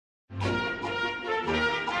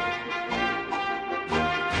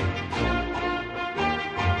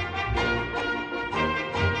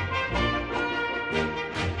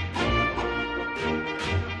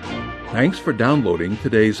Thanks for downloading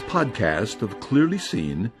today's podcast of Clearly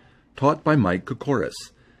Seen, taught by Mike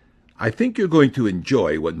Kokoris. I think you're going to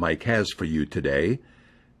enjoy what Mike has for you today.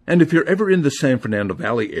 And if you're ever in the San Fernando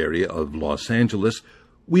Valley area of Los Angeles,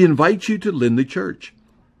 we invite you to Lindley Church.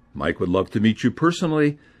 Mike would love to meet you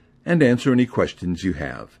personally and answer any questions you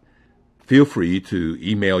have. Feel free to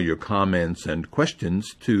email your comments and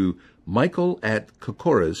questions to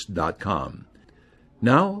michael@kokoris.com.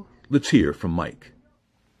 Now, let's hear from Mike.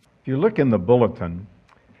 If you look in the bulletin,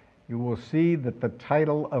 you will see that the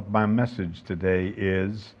title of my message today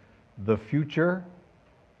is The Future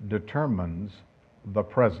Determines the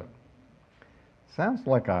Present. Sounds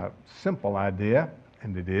like a simple idea,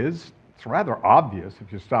 and it is. It's rather obvious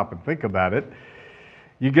if you stop and think about it.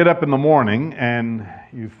 You get up in the morning and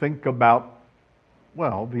you think about,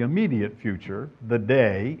 well, the immediate future, the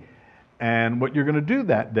day, and what you're going to do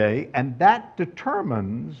that day, and that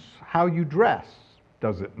determines how you dress,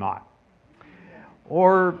 does it not?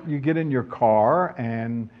 Or you get in your car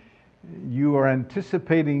and you are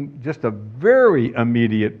anticipating just a very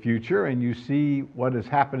immediate future, and you see what is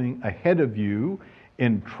happening ahead of you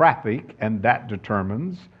in traffic, and that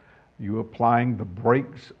determines you applying the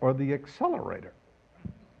brakes or the accelerator.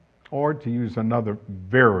 Or to use another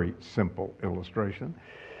very simple illustration,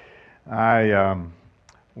 I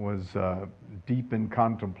was deep in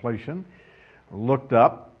contemplation, looked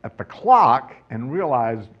up at the clock and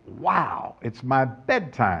realized, wow, it's my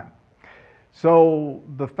bedtime. So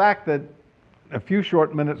the fact that a few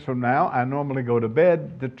short minutes from now I normally go to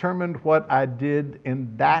bed determined what I did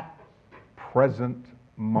in that present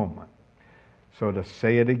moment. So to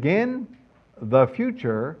say it again, the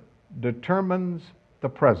future determines the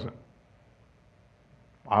present.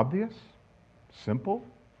 Obvious, simple,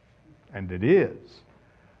 and it is,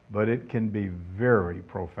 but it can be very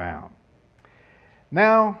profound.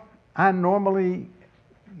 Now, I normally,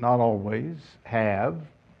 not always, have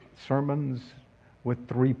sermons with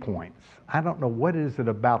 3 points. I don't know what is it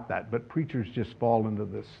about that, but preachers just fall into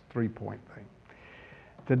this 3-point thing.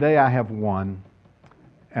 Today I have one,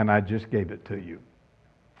 and I just gave it to you.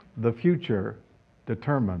 The future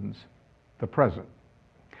determines the present.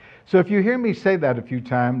 So if you hear me say that a few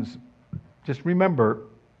times, just remember,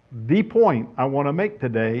 the point I want to make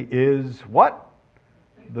today is what?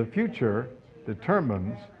 The future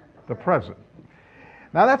determines the present.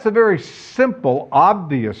 Now that's a very simple,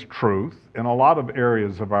 obvious truth in a lot of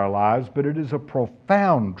areas of our lives, but it is a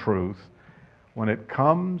profound truth when it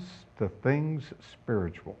comes to things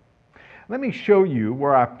spiritual. Let me show you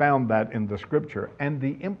where I found that in the scripture and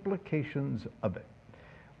the implications of it.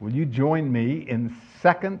 Will you join me in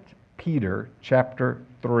 2 Peter chapter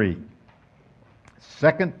 3?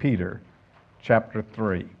 2 Peter chapter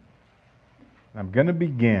 3. I'm going to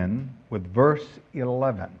begin with verse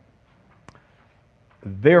 11.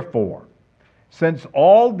 Therefore, since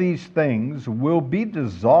all these things will be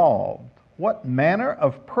dissolved, what manner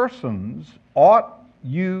of persons ought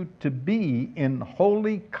you to be in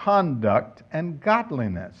holy conduct and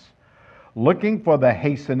godliness, looking for the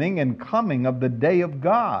hastening and coming of the day of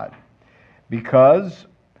God, because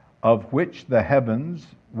of which the heavens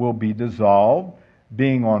will be dissolved,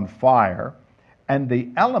 being on fire, and the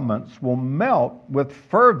elements will melt with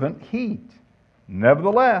fervent heat.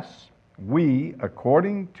 Nevertheless, we,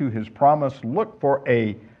 according to his promise, look for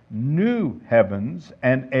a new heavens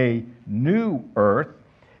and a new earth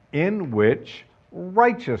in which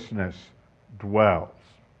righteousness dwells.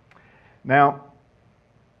 Now,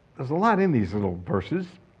 there's a lot in these little verses,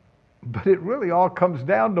 but it really all comes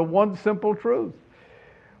down to one simple truth.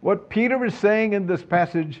 What Peter is saying in this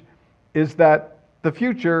passage is that the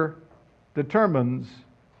future determines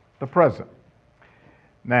the present.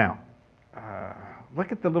 Now,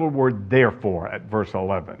 look at the little word therefore at verse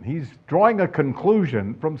 11. He's drawing a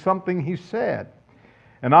conclusion from something he said.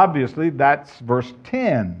 And obviously that's verse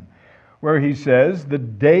 10, where he says, the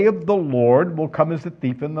day of the Lord will come as a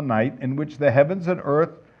thief in the night, in which the heavens and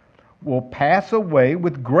earth will pass away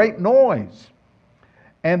with great noise,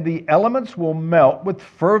 and the elements will melt with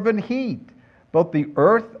fervent heat. Both the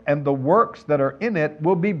earth and the works that are in it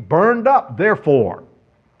will be burned up, therefore.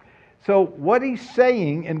 So what he's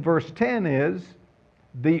saying in verse 10 is,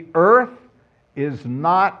 the earth is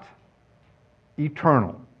not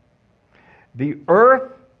eternal. The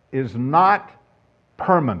earth is not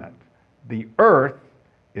permanent. The earth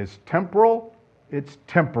is temporal, it's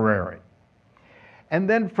temporary. And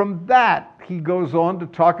then from that, he goes on to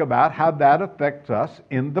talk about how that affects us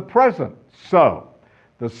in the present. So,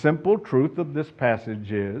 the simple truth of this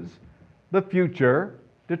passage is, the future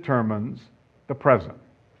determines the present.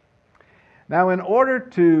 Now, in order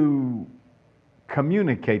to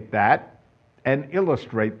communicate that, and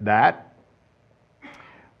illustrate that,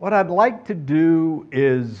 what I'd like to do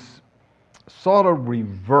is sort of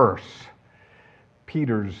reverse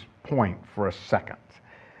Peter's point for a second.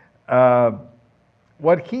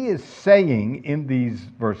 What he is saying in these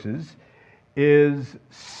verses is,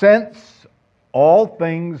 since all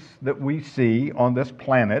things that we see on this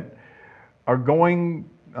planet are going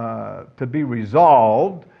to be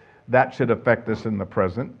resolved, that should affect us in the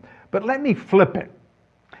present. But let me flip it,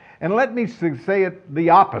 and let me say it the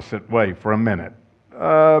opposite way for a minute.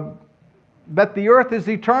 That the earth is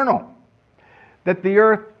eternal, that the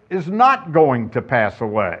earth is not going to pass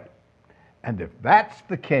away. And if that's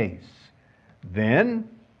the case, then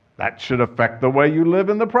that should affect the way you live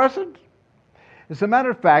in the present. As a matter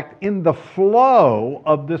of fact, in the flow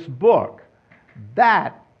of this book,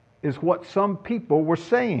 that is what some people were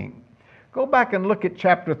saying. Go back and look at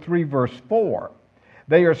chapter 3, verse 4.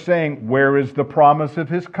 They are saying, where is the promise of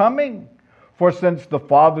his coming? For since the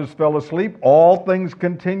fathers fell asleep, all things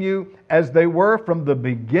continue as they were from the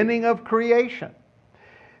beginning of creation.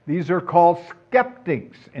 These are called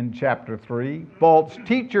skeptics in chapter 3, false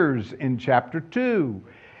teachers in chapter 2.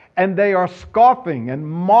 And they are scoffing and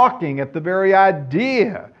mocking at the very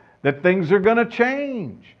idea that things are going to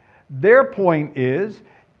change. Their point is,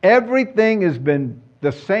 everything has been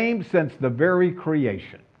the same since the very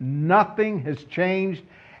creation. Nothing has changed,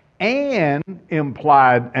 and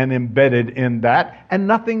implied and embedded in that, and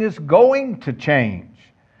nothing is going to change.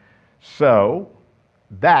 So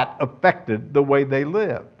that affected the way they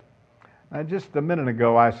lived. Now, just a minute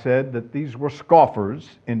ago, I said that these were scoffers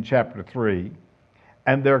in chapter 3,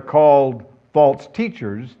 and they're called false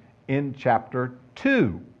teachers in chapter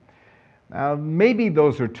 2. Now, maybe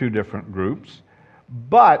those are two different groups,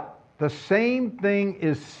 but the same thing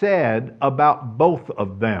is said about both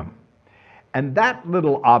of them. And that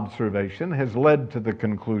little observation has led to the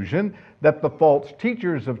conclusion that the false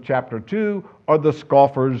teachers of chapter 2 are the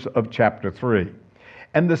scoffers of chapter 3.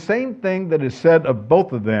 And the same thing that is said of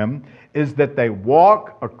both of them is that they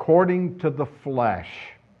walk according to the flesh.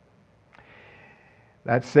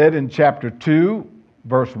 That's said in chapter 2,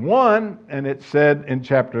 verse 1, and it's said in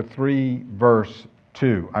chapter 3, verse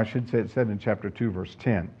 2. I should say it's said in chapter 2, verse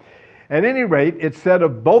 10. At any rate, it's said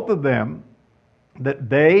of both of them that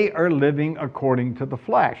they are living according to the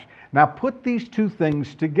flesh. Now put these two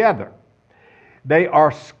things together. They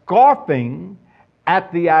are scoffing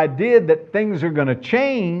at the idea that things are going to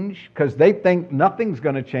change because they think nothing's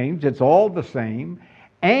going to change, it's all the same,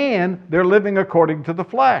 and they're living according to the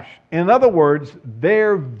flesh. In other words,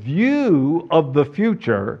 their view of the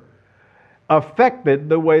future affected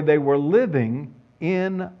the way they were living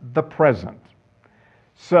in the present.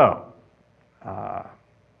 So,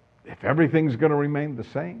 if everything's going to remain the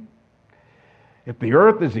same, if the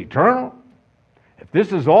earth is eternal, if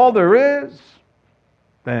this is all there is,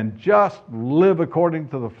 then just live according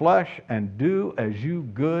to the flesh and do as you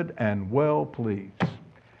good and well please.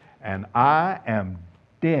 And I am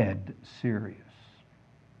dead serious.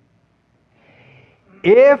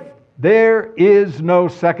 If there is no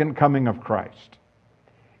second coming of Christ,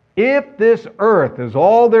 if this earth is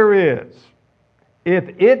all there is, if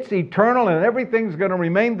it's eternal and everything's going to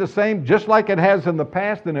remain the same just like it has in the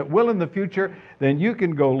past and it will in the future, then you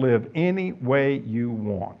can go live any way you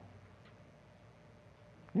want.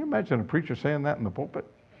 Can you imagine a preacher saying that in the pulpit?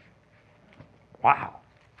 Wow.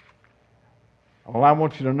 Well, I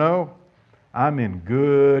want you to know I'm in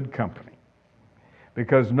good company,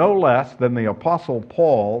 because no less than the Apostle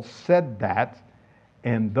Paul said that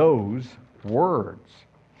in those words.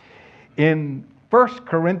 In 1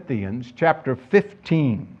 Corinthians chapter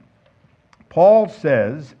 15, Paul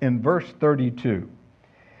says in verse 32,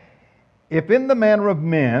 if in the manner of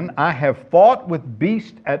men I have fought with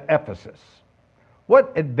beasts at Ephesus,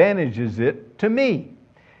 what advantage is it to me?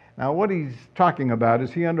 Now what he's talking about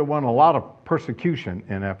is he underwent a lot of persecution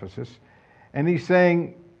in Ephesus, and he's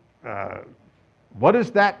saying, what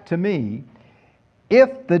is that to me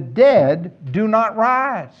if the dead do not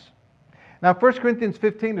rise? Now, 1 Corinthians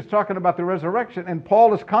 15 is talking about the resurrection, and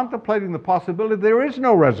Paul is contemplating the possibility there is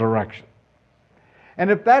no resurrection. And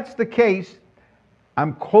if that's the case,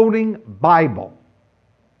 I'm quoting Bible.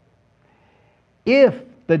 If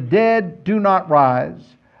the dead do not rise,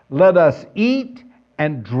 let us eat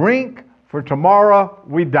and drink, for tomorrow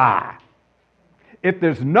we die. If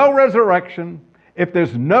there's no resurrection, if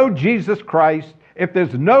there's no Jesus Christ, if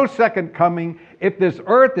there's no second coming, if this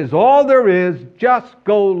earth is all there is, just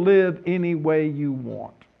go live any way you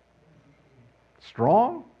want.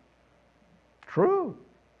 Strong? True.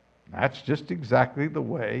 That's just exactly the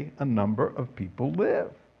way a number of people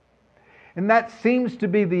live. And that seems to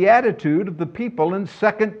be the attitude of the people in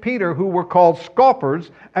 2 Peter who were called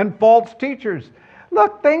scoffers and false teachers.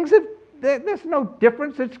 Look, there's no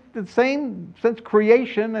difference. It's the same since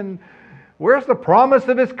creation. And where's the promise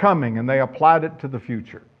of His coming? And they applied it to the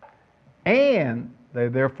future. And they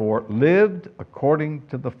therefore lived according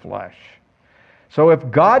to the flesh. So if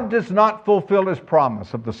God does not fulfill His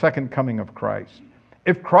promise of the second coming of Christ,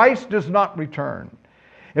 if Christ does not return,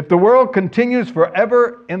 if the world continues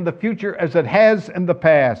forever in the future as it has in the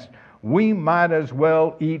past, we might as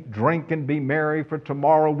well eat, drink, and be merry, for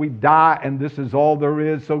tomorrow we die, and this is all there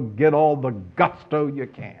is, so get all the gusto you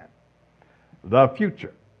can. The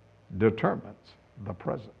future determines the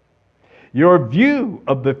present. Your view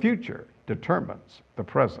of the future determines the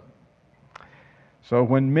present. So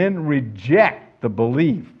when men reject the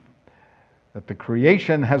belief that the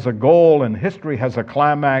creation has a goal and history has a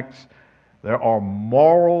climax, there are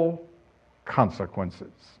moral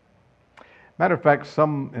consequences. Matter of fact,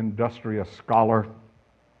 some industrious scholar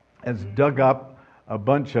has dug up a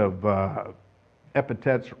bunch of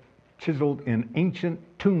epithets chiseled in ancient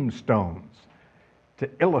tombstones to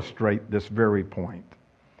illustrate this very point.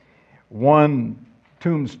 One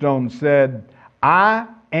tombstone said, "I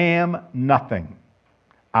am nothing.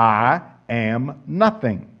 I am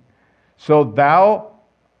nothing. So thou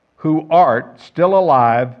who art still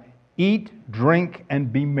alive, eat, drink,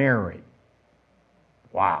 and be merry."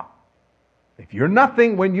 Wow. If you're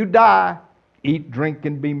nothing when you die, eat, drink,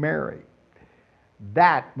 and be merry.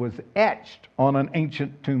 That was etched on an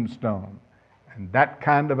ancient tombstone. And that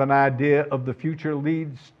kind of an idea of the future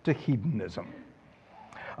leads to hedonism.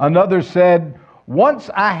 Another said,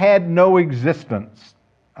 once I had no existence,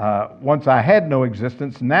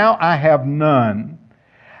 now I have none.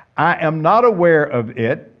 I am not aware of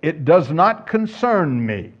it. It does not concern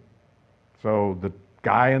me. So the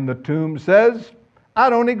guy in the tomb says, I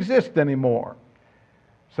don't exist anymore.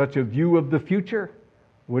 Such a view of the future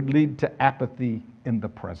would lead to apathy in the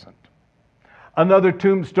present. Another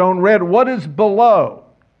tombstone read, what is below?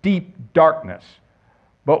 Deep darkness.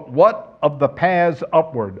 But what of the paths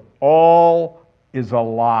upward? All is a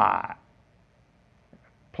lie.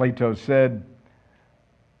 Plato said,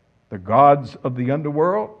 the gods of the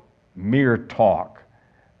underworld, mere talk,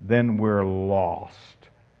 then we're lost.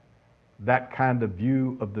 That kind of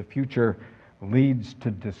view of the future leads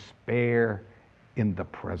to despair in the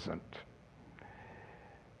present.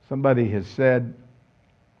 Somebody has said,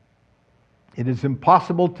 it is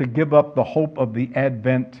impossible to give up the hope of the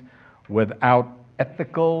advent without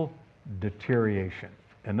ethical deterioration.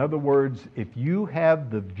 In other words, if you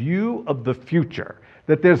have the view of the future,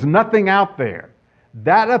 that there's nothing out there,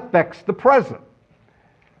 that affects the present.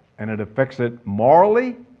 And it affects it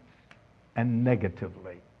morally and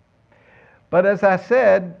negatively. But as I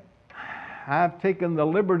said, I've taken the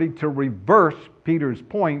liberty to reverse Peter's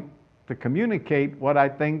point to communicate what I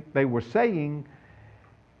think they were saying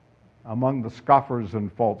among the scoffers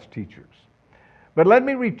and false teachers. But let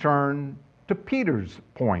me return to Peter's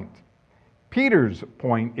point. Peter's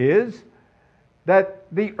point is that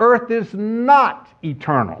the earth is not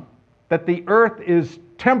eternal, that the earth is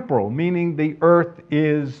temporal, meaning the earth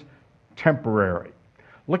is temporary.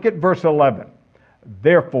 Look at verse 11.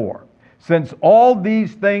 Therefore, since all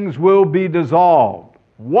these things will be dissolved,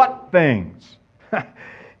 what things?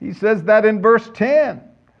 He says that in verse 10.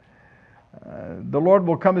 The Lord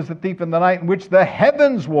will come as a thief in the night, in which the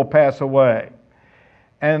heavens will pass away,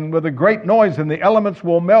 and with a great noise, and the elements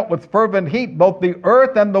will melt with fervent heat. Both the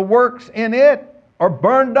earth and the works in it are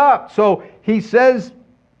burned up. So he says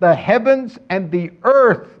the heavens and the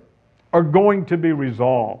earth are going to be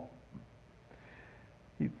resolved.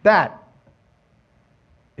 That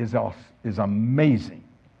is amazing.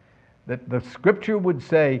 That the scripture would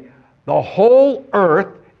say the whole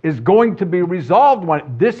earth is going to be resolved.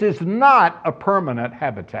 This is not a permanent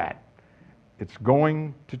habitat. It's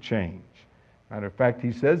going to change. Matter of fact,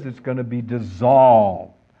 he says it's going to be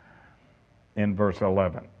dissolved in verse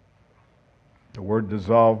 11. The word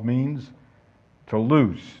dissolve means to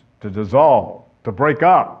loose, to dissolve, to break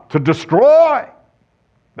up, to destroy.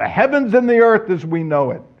 The heavens and the earth as we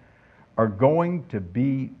know it are going to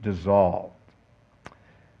be dissolved.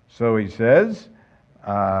 So he says,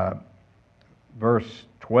 verse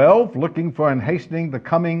 12, looking for and hastening the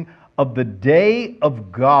coming of the day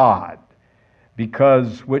of God,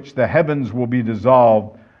 because which the heavens will be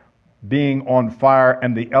dissolved, being on fire,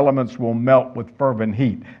 and the elements will melt with fervent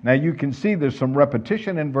heat. Now you can see there's some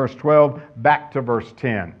repetition in verse 12 back to verse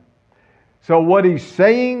 10. So what he's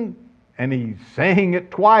saying, and he's saying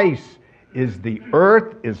it twice, is the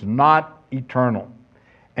earth is not eternal.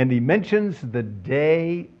 And he mentions the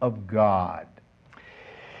day of God.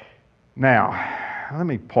 Now, let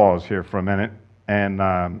me pause here for a minute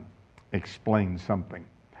and explain something.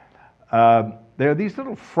 There are these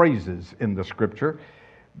little phrases in the Scripture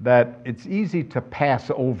that it's easy to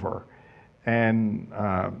pass over. And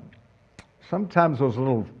sometimes those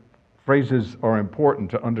little phrases are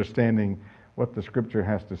important to understanding what the Scripture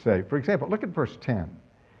has to say. For example, look at verse 10.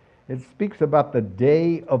 It speaks about the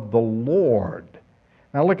day of the Lord.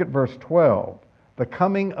 Now look at verse 12. The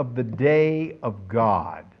coming of the day of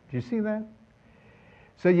God. Do you see that?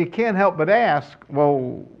 So you can't help but ask,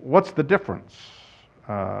 well, what's the difference?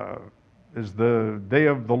 Is the day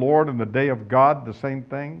of the Lord and the day of God the same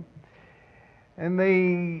thing? And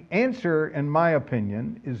the answer, in my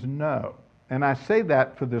opinion, is no. And I say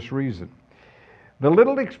that for this reason. The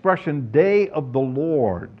little expression, day of the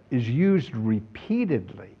Lord, is used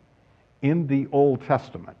repeatedly in the Old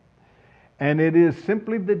Testament. And it is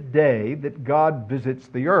simply the day that God visits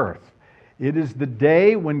the earth. It is the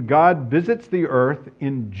day when God visits the earth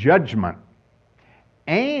in judgment.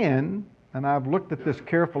 And I've looked at this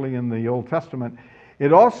carefully in the Old Testament,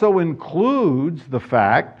 it also includes the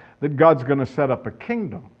fact that God's going to set up a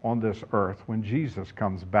kingdom on this earth when Jesus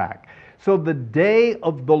comes back. So the day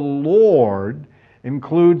of the Lord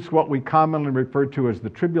includes what we commonly refer to as the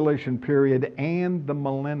tribulation period and the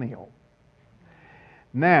millennial.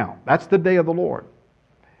 Now, that's the day of the Lord.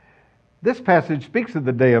 This passage speaks of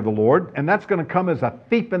the day of the Lord, and that's going to come as a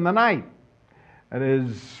thief in the night. That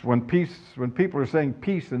is, when people are saying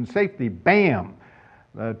peace and safety, bam,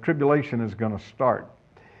 the tribulation is going to start.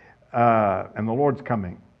 And the Lord's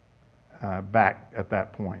coming back at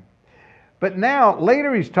that point. But now,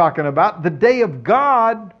 later he's talking about the day of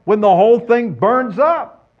God when the whole thing burns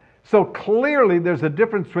up. So clearly there's a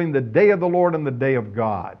difference between the day of the Lord and the day of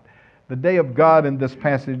God. The day of God in this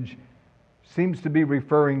passage seems to be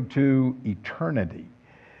referring to eternity.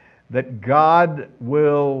 That God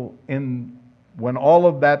will, when all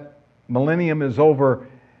of that millennium is over,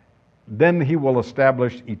 then he will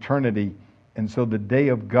establish eternity. And so the day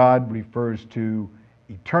of God refers to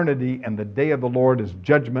eternity, and the day of the Lord is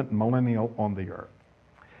judgment and millennial on the earth.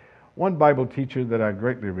 One Bible teacher that I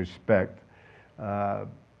greatly respect, a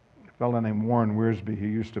fellow named Warren Wiersbe, who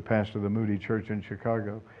used to pastor the Moody Church in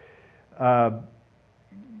Chicago,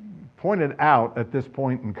 pointed out at this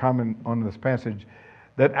point in comment on this passage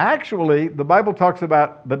that actually the Bible talks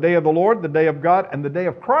about the day of the Lord, the day of God, and the day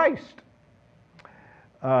of Christ.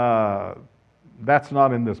 That's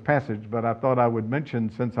not in this passage, but I thought I would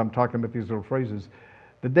mention, since I'm talking about these little phrases,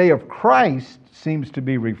 the day of Christ seems to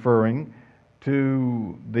be referring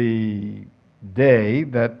to the day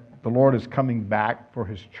that the Lord is coming back for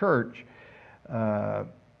his church,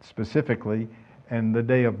 specifically, and the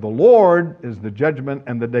day of the Lord is the judgment,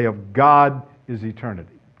 and the day of God is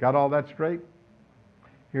eternity. Got all that straight?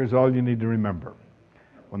 Here's all you need to remember.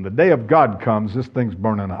 When the day of God comes, this thing's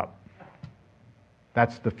burning up.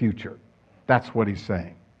 That's the future. That's what he's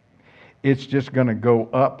saying. It's just going to go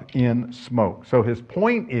up in smoke. So his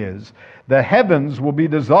point is, the heavens will be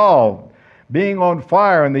dissolved, being on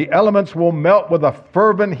fire, and the elements will melt with a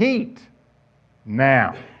fervent heat.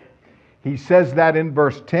 Now, he says that in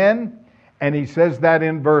verse 10, and he says that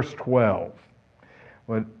in verse 12.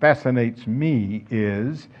 What fascinates me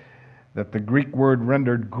is that the Greek word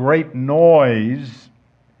rendered great noise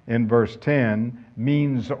in verse 10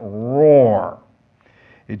 means roar.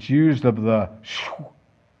 It's used of the shoo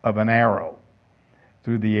of an arrow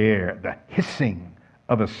through the air, the hissing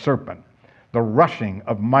of a serpent, the rushing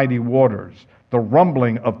of mighty waters, the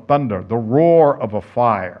rumbling of thunder, the roar of a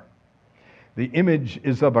fire. The image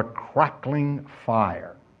is of a crackling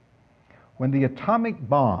fire. When the atomic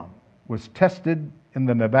bomb was tested in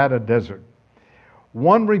the Nevada desert,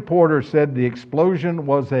 one reporter said the explosion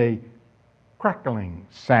was a crackling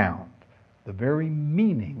sound, the very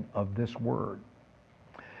meaning of this word.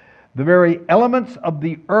 The very elements of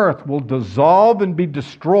the earth will dissolve and be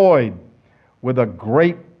destroyed with a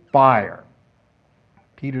great fire.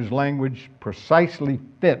 Peter's language precisely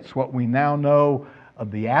fits what we now know of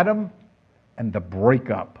the atom and the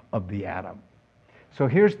breakup of the atom. So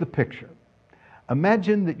here's the picture.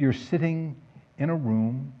 Imagine that you're sitting in a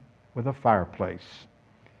room with a fireplace.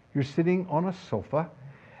 You're sitting on a sofa,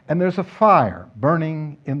 and there's a fire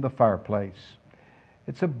burning in the fireplace.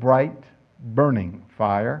 It's a bright, burning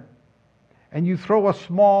fire. And you throw a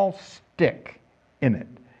small stick in it.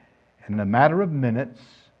 And in a matter of minutes,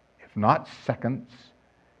 if not seconds,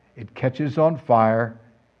 it catches on fire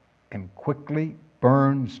and quickly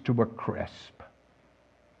burns to a crisp.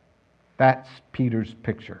 That's Peter's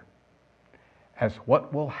picture as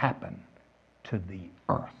what will happen to the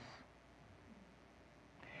earth.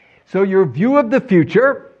 So your view of the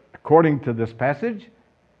future, according to this passage,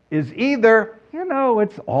 is either,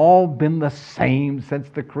 it's all been the same since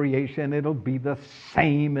the creation. It'll be the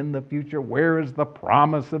same in the future. Where is the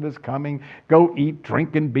promise of His coming? Go eat,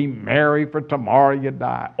 drink, and be merry, for tomorrow you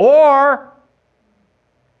die. Or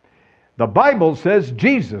the Bible says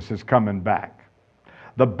Jesus is coming back.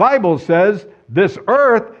 The Bible says this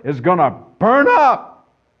earth is going to burn up,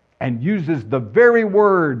 and uses the very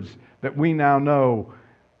words that we now know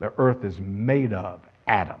the earth is made of,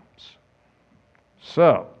 atoms.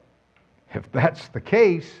 So, if that's the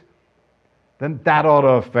case, then that ought to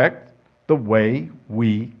affect the way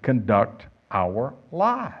we conduct our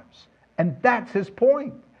lives. And that's his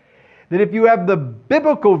point. That if you have the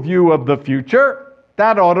biblical view of the future,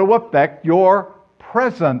 that ought to affect your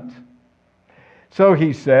present. So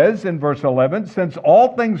he says in verse 11, since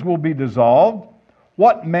all things will be dissolved,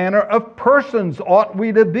 what manner of persons ought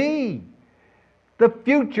we to be? The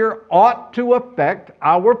future ought to affect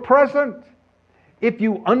our present. If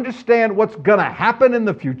you understand what's going to happen in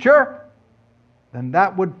the future, then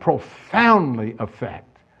that would profoundly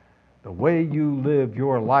affect the way you live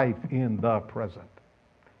your life in the present.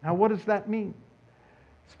 Now, what does that mean?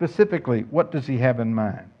 Specifically, what does he have in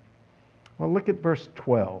mind? Well, look at verse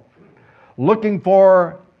 12. Looking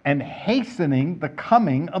for and hastening the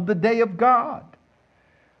coming of the day of God.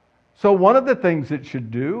 So one of the things it should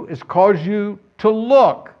do is cause you to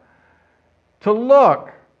look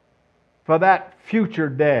for that future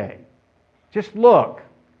day. Just look.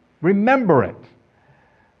 Remember it.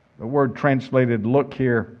 The word translated look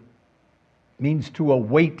here means to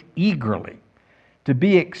await eagerly, to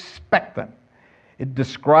be expectant. It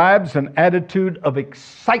describes an attitude of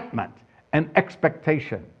excitement and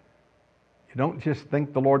expectation. You don't just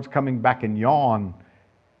think the Lord's coming back and yawn.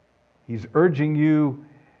 He's urging you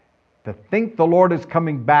to think the Lord is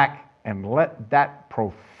coming back and let that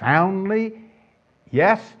profoundly,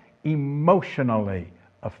 yes, emotionally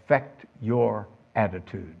affect your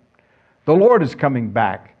attitude. The Lord is coming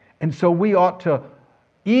back, and so we ought to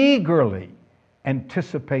eagerly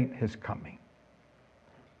anticipate His coming.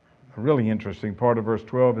 A really interesting part of verse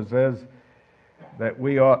 12, it says that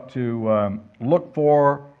we ought to look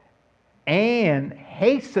for and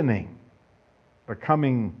hastening the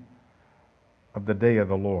coming of the day of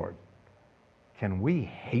the Lord. Can we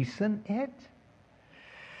hasten it?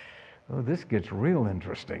 Oh, this gets real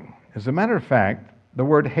interesting. As a matter of fact, the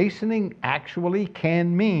word hastening actually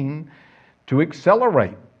can mean to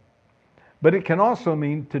accelerate, but it can also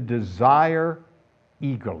mean to desire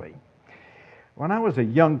eagerly. When I was a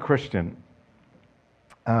young Christian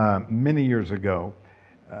many years ago,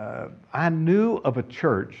 I knew of a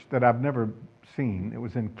church that I've never seen. It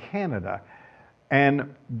was in Canada.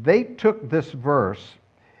 And they took this verse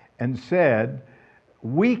and said,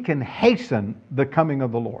 we can hasten the coming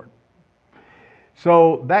of the Lord.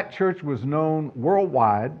 So that church was known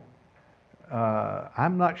worldwide.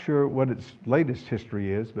 I'm not sure what its latest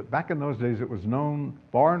history is, but back in those days it was known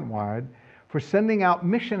far and wide for sending out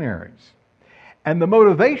missionaries. And the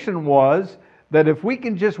motivation was that if we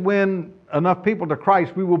can just win enough people to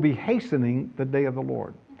Christ, we will be hastening the day of the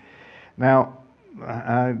Lord. Now,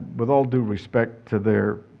 with all due respect to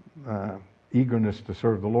their eagerness to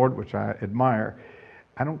serve the Lord, which I admire,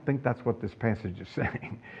 I don't think that's what this passage is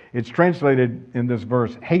saying. It's translated in this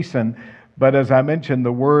verse, hasten, but as I mentioned,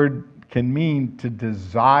 the word can mean to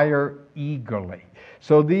desire eagerly.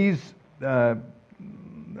 So these are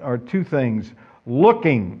two things,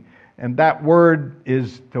 looking, and that word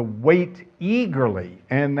is to wait eagerly.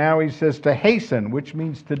 And now he says to hasten, which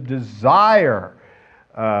means to desire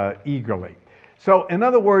eagerly. So in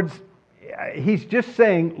other words, he's just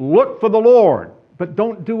saying, look for the Lord, but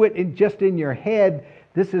don't do it just in your head.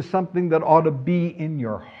 This is something that ought to be in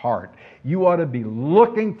your heart. You ought to be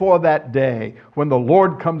looking for that day when the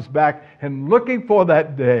Lord comes back, and looking for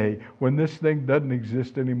that day when this thing doesn't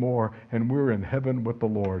exist anymore and we're in heaven with the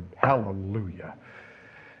Lord. Hallelujah.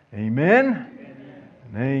 Amen?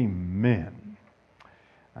 Amen. Amen.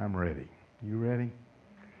 I'm ready. You ready?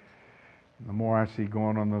 The more I see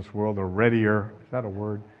going on in this world, the readier, is that a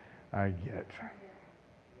word, I get.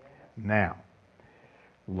 Now,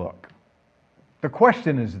 look. The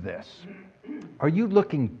question is this. Are you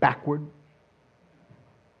looking backward?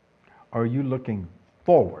 Or are you looking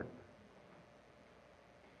forward?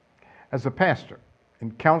 As a pastor, in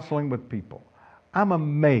counseling with people, I'm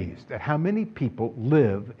amazed at how many people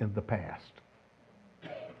live in the past.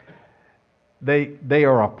 They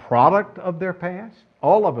are a product of their past.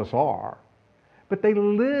 All of us are. But they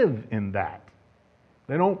live in that.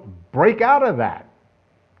 They don't break out of that.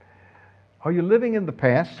 Are you living in the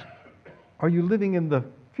past? Are you living in the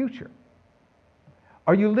future?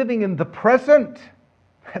 Are you living in the present?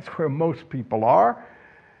 That's where most people are.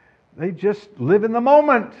 They just live in the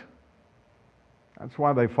moment. That's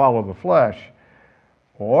why they follow the flesh.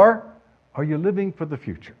 Or are you living for the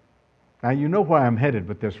future? Now, you know where I'm headed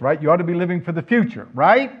with this, right? You ought to be living for the future,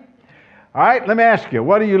 right? All right, let me ask you,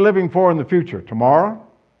 what are you living for in the future? Tomorrow?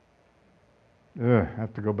 I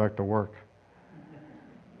have to go back to work.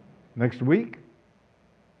 Next week?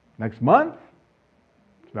 Next month?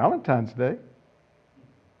 It's Valentine's Day.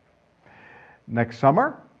 Next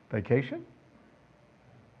summer? Vacation?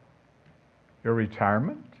 Your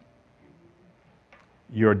retirement?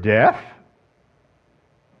 Your death?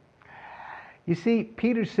 You see,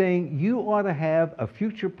 Peter's saying you ought to have a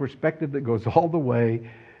future perspective that goes all the way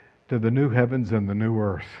to the new heavens and the new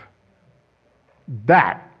earth.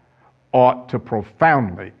 That ought to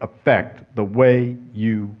profoundly affect the way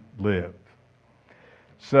you live.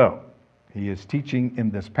 So, he is teaching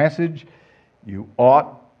in this passage, you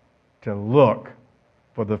ought to look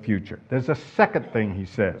for the future. There's a second thing he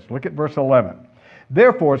says. Look at verse 11.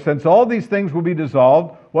 Therefore, since all these things will be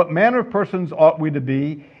dissolved, what manner of persons ought we to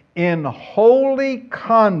be in holy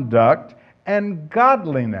conduct and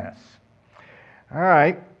godliness? All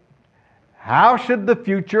right. How should the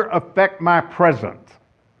future affect my present?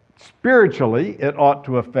 Spiritually, it ought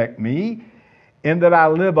to affect me in that I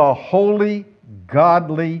live a holy,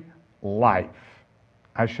 godly life.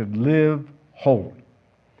 I should live holy.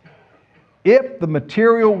 If the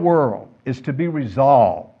material world is to be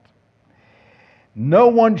resolved, no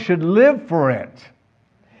one should live for it.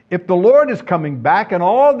 If the Lord is coming back and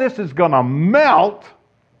all this is going to melt,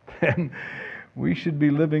 then we should be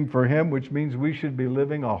living for Him, which means we should be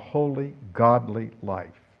living a holy, godly life.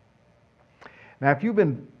 Now, if you've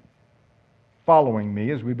been following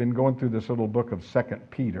me as we've been going through this little book of 2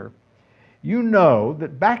 Peter, you know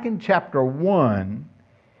that back in chapter 1,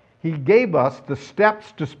 he gave us the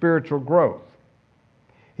steps to spiritual growth.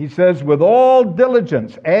 He says, with all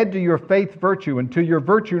diligence, add to your faith virtue, and to your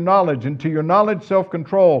virtue knowledge, and to your knowledge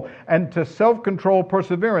self-control, and to self-control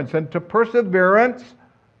perseverance, and to perseverance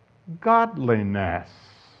godliness.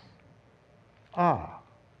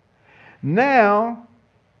 Now,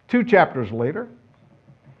 2 chapters later,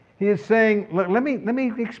 he is saying, let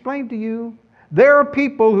me explain to you. There are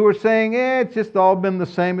people who are saying, it's just all been the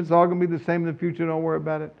same. It's all going to be the same in the future. Don't worry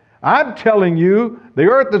about it. I'm telling you, the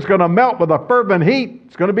earth is going to melt with a fervent heat.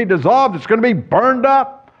 It's going to be dissolved. It's going to be burned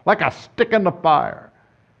up like a stick in the fire.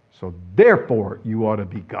 So therefore, you ought to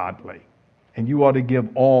be godly. And you ought to give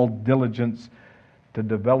all diligence to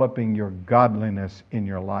developing your godliness in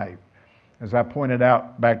your life. As I pointed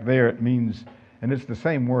out back there, it means, and it's the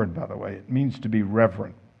same word, by the way, it means to be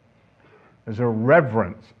reverent. There's a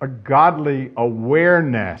reverence, a godly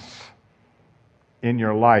awareness in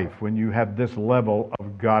your life when you have this level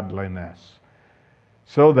of godliness,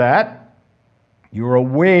 so that you're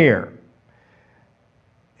aware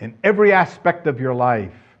in every aspect of your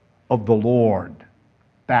life of the Lord.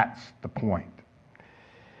 That's the point.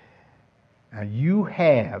 Now, you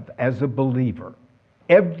have, as a believer,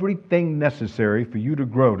 everything necessary for you to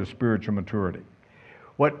grow to spiritual maturity.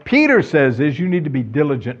 What Peter says is you need to be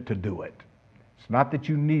diligent to do it. It's not that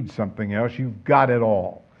you need something else. You've got it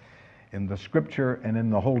all. In the Scripture and in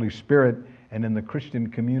the Holy Spirit and in the Christian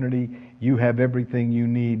community, you have everything you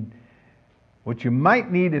need. What you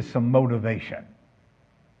might need is some motivation.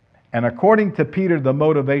 And according to Peter, the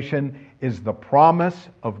motivation is the promise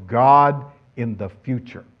of God in the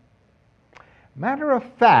future. Matter of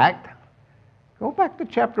fact, go back to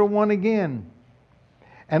chapter 1 again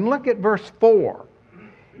and look at verse 4.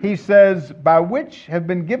 He says, by which have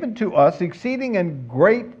been given to us exceeding and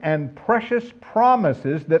great and precious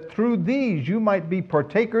promises, that through these you might be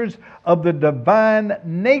partakers of the divine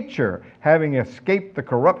nature, having escaped the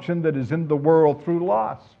corruption that is in the world through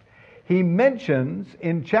lust. He mentions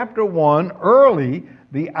in chapter 1 early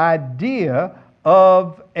the idea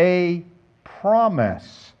of a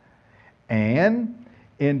promise. And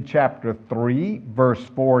in chapter 3, verse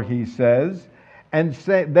 4, he says, and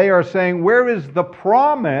they are saying, where is the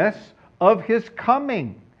promise of His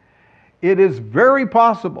coming? It is very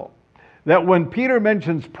possible that when Peter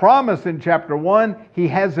mentions promise in chapter 1, he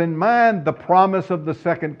has in mind the promise of the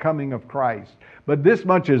second coming of Christ. But this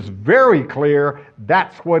much is very clear.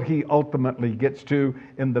 That's what he ultimately gets to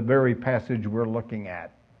in the very passage we're looking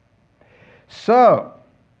at. So,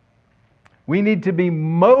 we need to be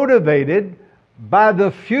motivated by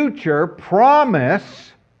the future promise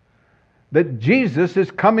that Jesus is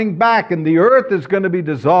coming back and the earth is going to be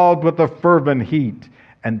dissolved with a fervent heat.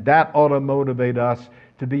 And that ought to motivate us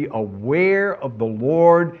to be aware of the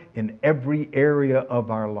Lord in every area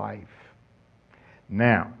of our life.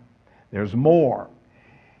 Now, there's more.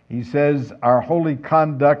 He says our holy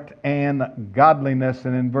conduct and godliness.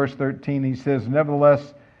 And in verse 13 he says,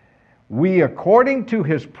 nevertheless, we according to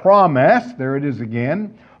his promise, there it is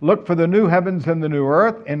again, look for the new heavens and the new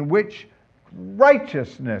earth in which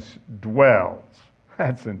righteousness dwells.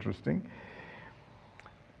 That's interesting.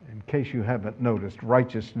 In case you haven't noticed,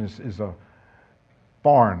 righteousness is a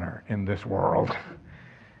foreigner in this world.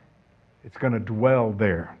 It's going to dwell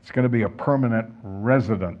there. It's going to be a permanent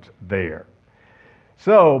resident there.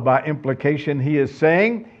 So, by implication, he is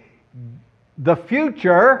saying the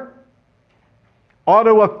future ought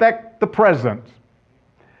to affect the present.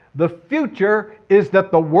 The future is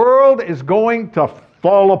that the world is going to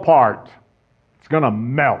fall apart. It's going to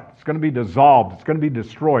melt. It's going to be dissolved. It's going to be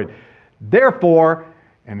destroyed. Therefore,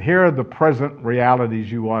 and here are the present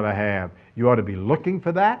realities you ought to have. You ought to be looking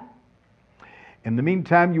for that. In the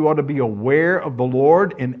meantime, you ought to be aware of the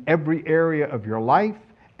Lord in every area of your life,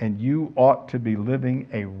 and you ought to be living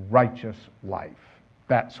a righteous life.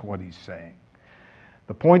 That's what he's saying.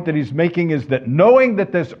 The point that he's making is that knowing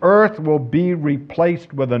that this earth will be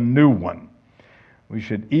replaced with a new one, we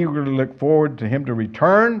should eagerly look forward to him to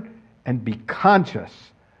return and be conscious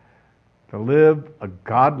to live a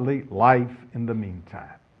godly life in the meantime.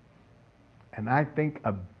 And I think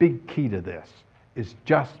a big key to this is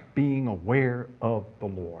just being aware of the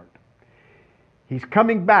Lord. He's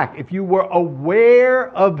coming back. If you were aware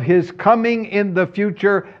of his coming in the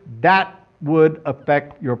future, that would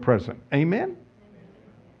affect your present. Amen?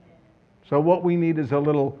 So what we need is a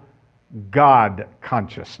little God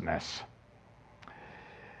consciousness.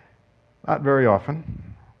 Not very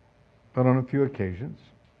often, but on a few occasions,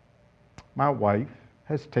 my wife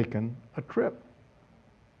has taken a trip,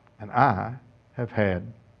 and I have had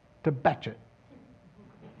to batch it.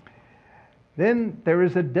 Then there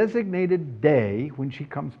is a designated day when she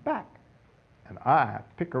comes back, and I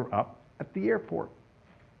pick her up at the airport.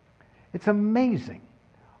 It's amazing.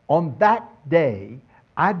 On that day,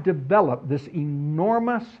 I developed this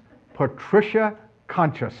enormous Patricia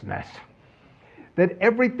consciousness that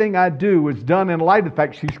everything I do is done in light of the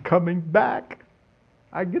fact she's coming back.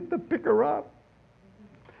 I get to pick her up.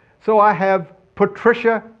 So I have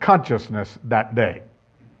Patricia consciousness that day.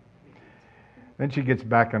 Then she gets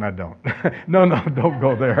back and I don't. No, don't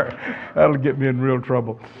go there. That'll get me in real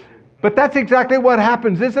trouble. But that's exactly what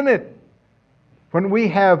happens, isn't it? When we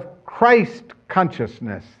have Christ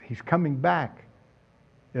consciousness, he's coming back.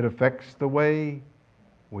 It affects the way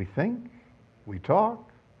we think, we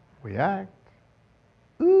talk, we act.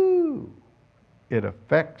 Ooh, it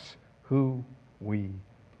affects who we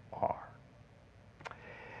are.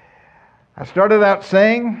 I started out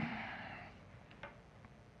saying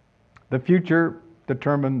the future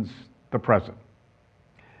determines the present.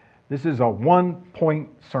 This is a one-point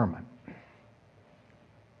sermon.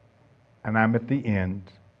 And I'm at the end,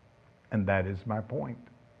 and that is my point.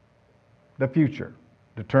 The future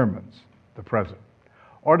determines the present.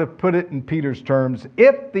 Or to put it in Peter's terms,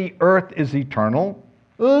 if the earth is eternal,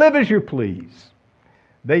 live as you please.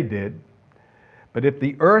 They did. But if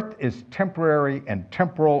the earth is temporary and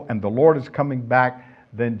temporal and the Lord is coming back,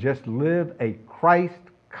 then just live a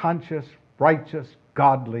Christ-conscious, righteous,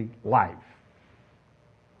 godly life.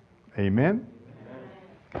 Amen?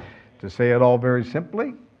 To say it all very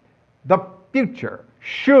simply, the future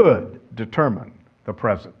should determine the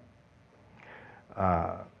present.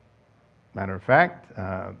 Matter of fact,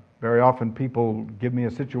 very often people give me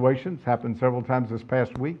a situation, it's happened several times this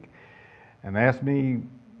past week, and ask me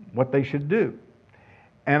what they should do.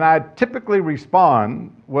 And I typically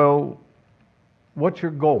respond, well, what's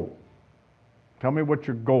your goal? Tell me what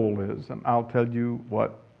your goal is, and I'll tell you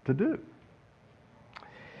what to do.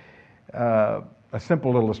 A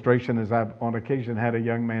simple illustration is I've on occasion had a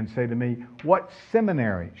young man say to me, what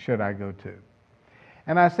seminary should I go to?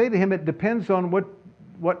 And I say to him, it depends on what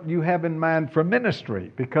you have in mind for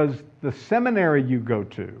ministry, because the seminary you go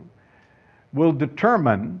to will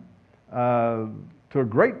determine, to a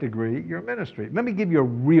great degree, your ministry. Let me give you a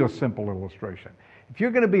real simple illustration. If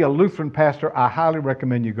you're going to be a Lutheran pastor, I highly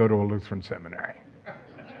recommend you go to a Lutheran seminary.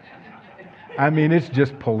 I mean, it's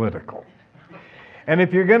just political. And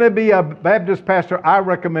if you're going to be a Baptist pastor, I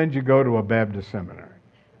recommend you go to a Baptist seminary.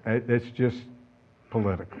 It's just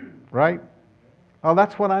political, right? Well,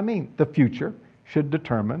 that's what I mean. The future should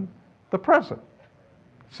determine the present.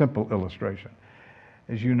 Simple illustration.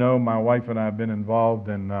 As you know, my wife and I have been involved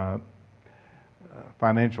in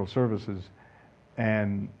financial services,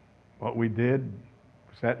 and what we did,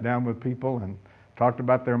 sat down with people and talked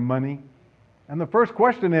about their money. And the first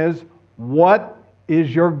question is, what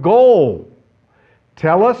is your goal?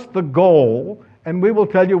 Tell us the goal, and we will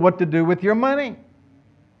tell you what to do with your money.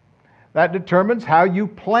 That determines how you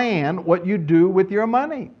plan what you do with your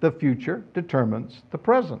money. The future determines the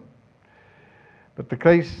present. But the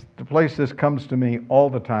place this comes to me all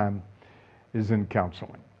the time is in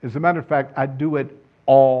counseling. As a matter of fact, I do it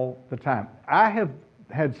all the time. I have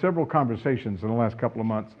had several conversations in the last couple of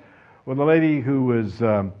months with a lady who is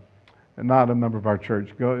not a member of our church,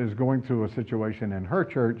 is going through a situation in her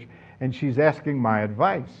church, and she's asking my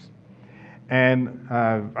advice. And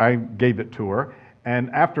I gave it to her.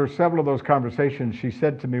 And after several of those conversations, she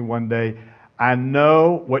said to me one day, I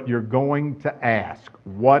know what you're going to ask.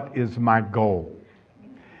 What is my goal?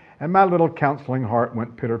 And my little counseling heart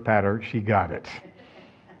went pitter-patter. She got it.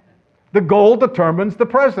 The goal determines the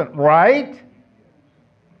present, right?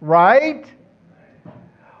 Right?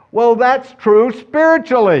 Well, that's true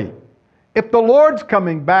spiritually. If the Lord's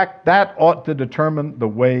coming back, that ought to determine the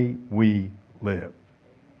way we live.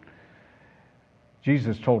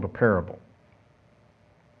 Jesus told a parable.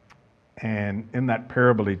 And in that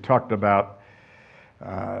parable, he talked about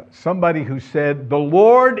somebody who said, the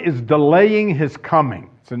Lord is delaying his coming.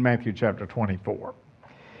 It's in Matthew chapter 24.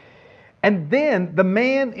 And then the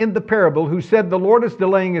man in the parable who said the Lord is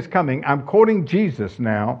delaying his coming, I'm quoting Jesus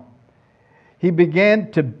now, he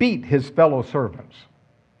began to beat his fellow servants.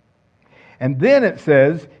 And then it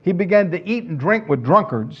says he began to eat and drink with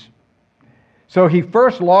drunkards. So he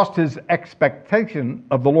first lost his expectation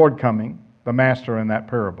of the Lord coming, the master in that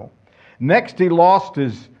parable. Next, he lost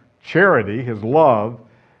his charity, his love.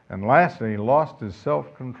 And lastly, he lost his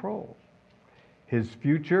self-control. His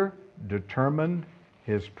future determined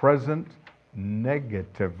his present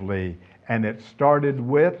negatively. And it started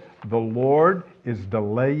with, the Lord is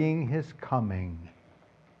delaying his coming.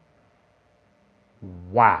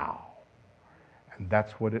 Wow. And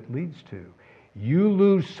that's what it leads to. You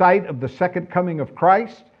lose sight of the second coming of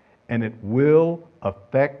Christ, and it will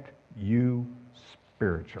affect you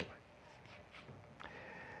spiritually.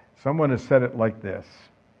 Someone has said it like this.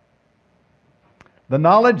 The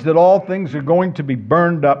knowledge that all things are going to be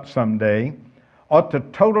burned up someday ought to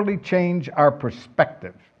totally change our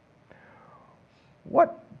perspective.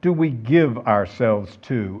 What do we give ourselves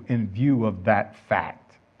to in view of that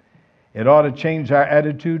fact? It ought to change our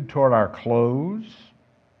attitude toward our clothes,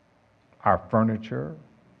 our furniture,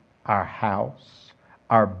 our house,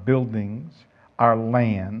 our buildings, our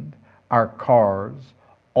land, our cars,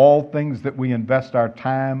 all things that we invest our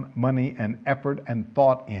time, money, and effort and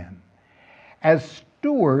thought in. As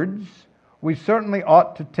stewards, we certainly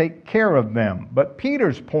ought to take care of them. But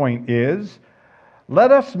Peter's point is,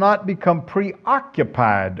 let us not become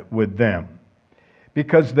preoccupied with them,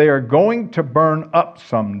 because they are going to burn up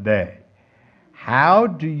someday. How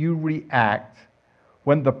do you react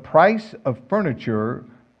when the price of furniture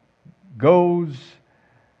goes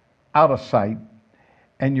out of sight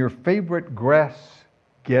and your favorite dress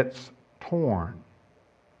gets torn?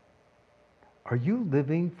 Are you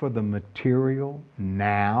living for the material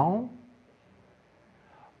now?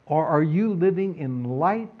 Or are you living in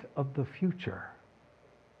light of the future?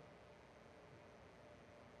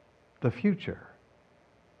 The future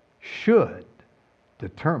should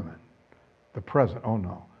determine the present. Oh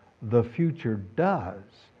no, the future does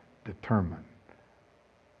determine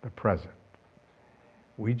the present.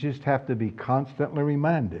 We just have to be constantly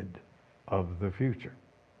reminded of the future.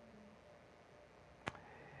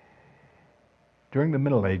 During the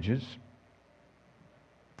Middle Ages,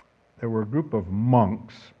 there were a group of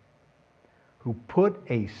monks who put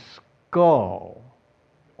a skull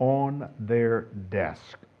on their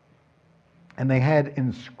desk. And they had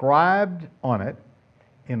inscribed on it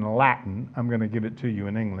in Latin, I'm going to give it to you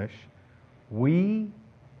in English, we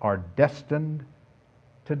are destined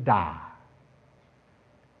to die.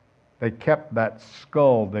 They kept that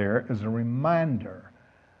skull there as a reminder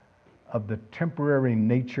of the temporary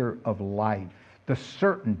nature of life, the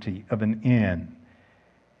certainty of an end.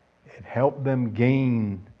 It helped them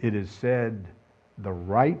gain, it is said, the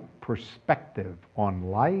right perspective on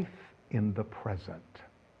life in the present.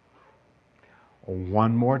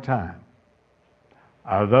 One more time.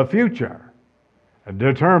 The future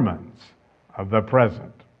determines the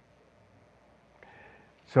present.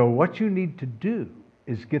 So what you need to do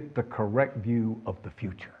is get the correct view of the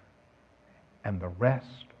future, and the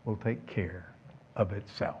rest will take care of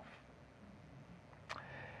itself.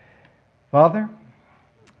 Father,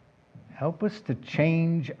 help us to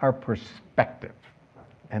change our perspective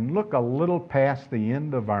and look a little past the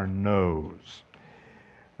end of our nose.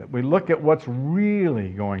 That we look at what's really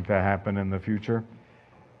going to happen in the future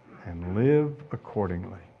and live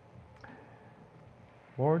accordingly.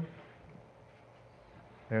 Lord,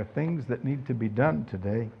 there are things that need to be done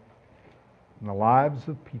today in the lives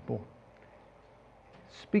of people.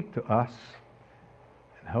 Speak to us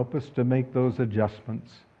and help us to make those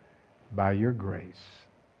adjustments by your grace.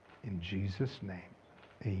 In Jesus' name,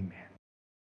 amen.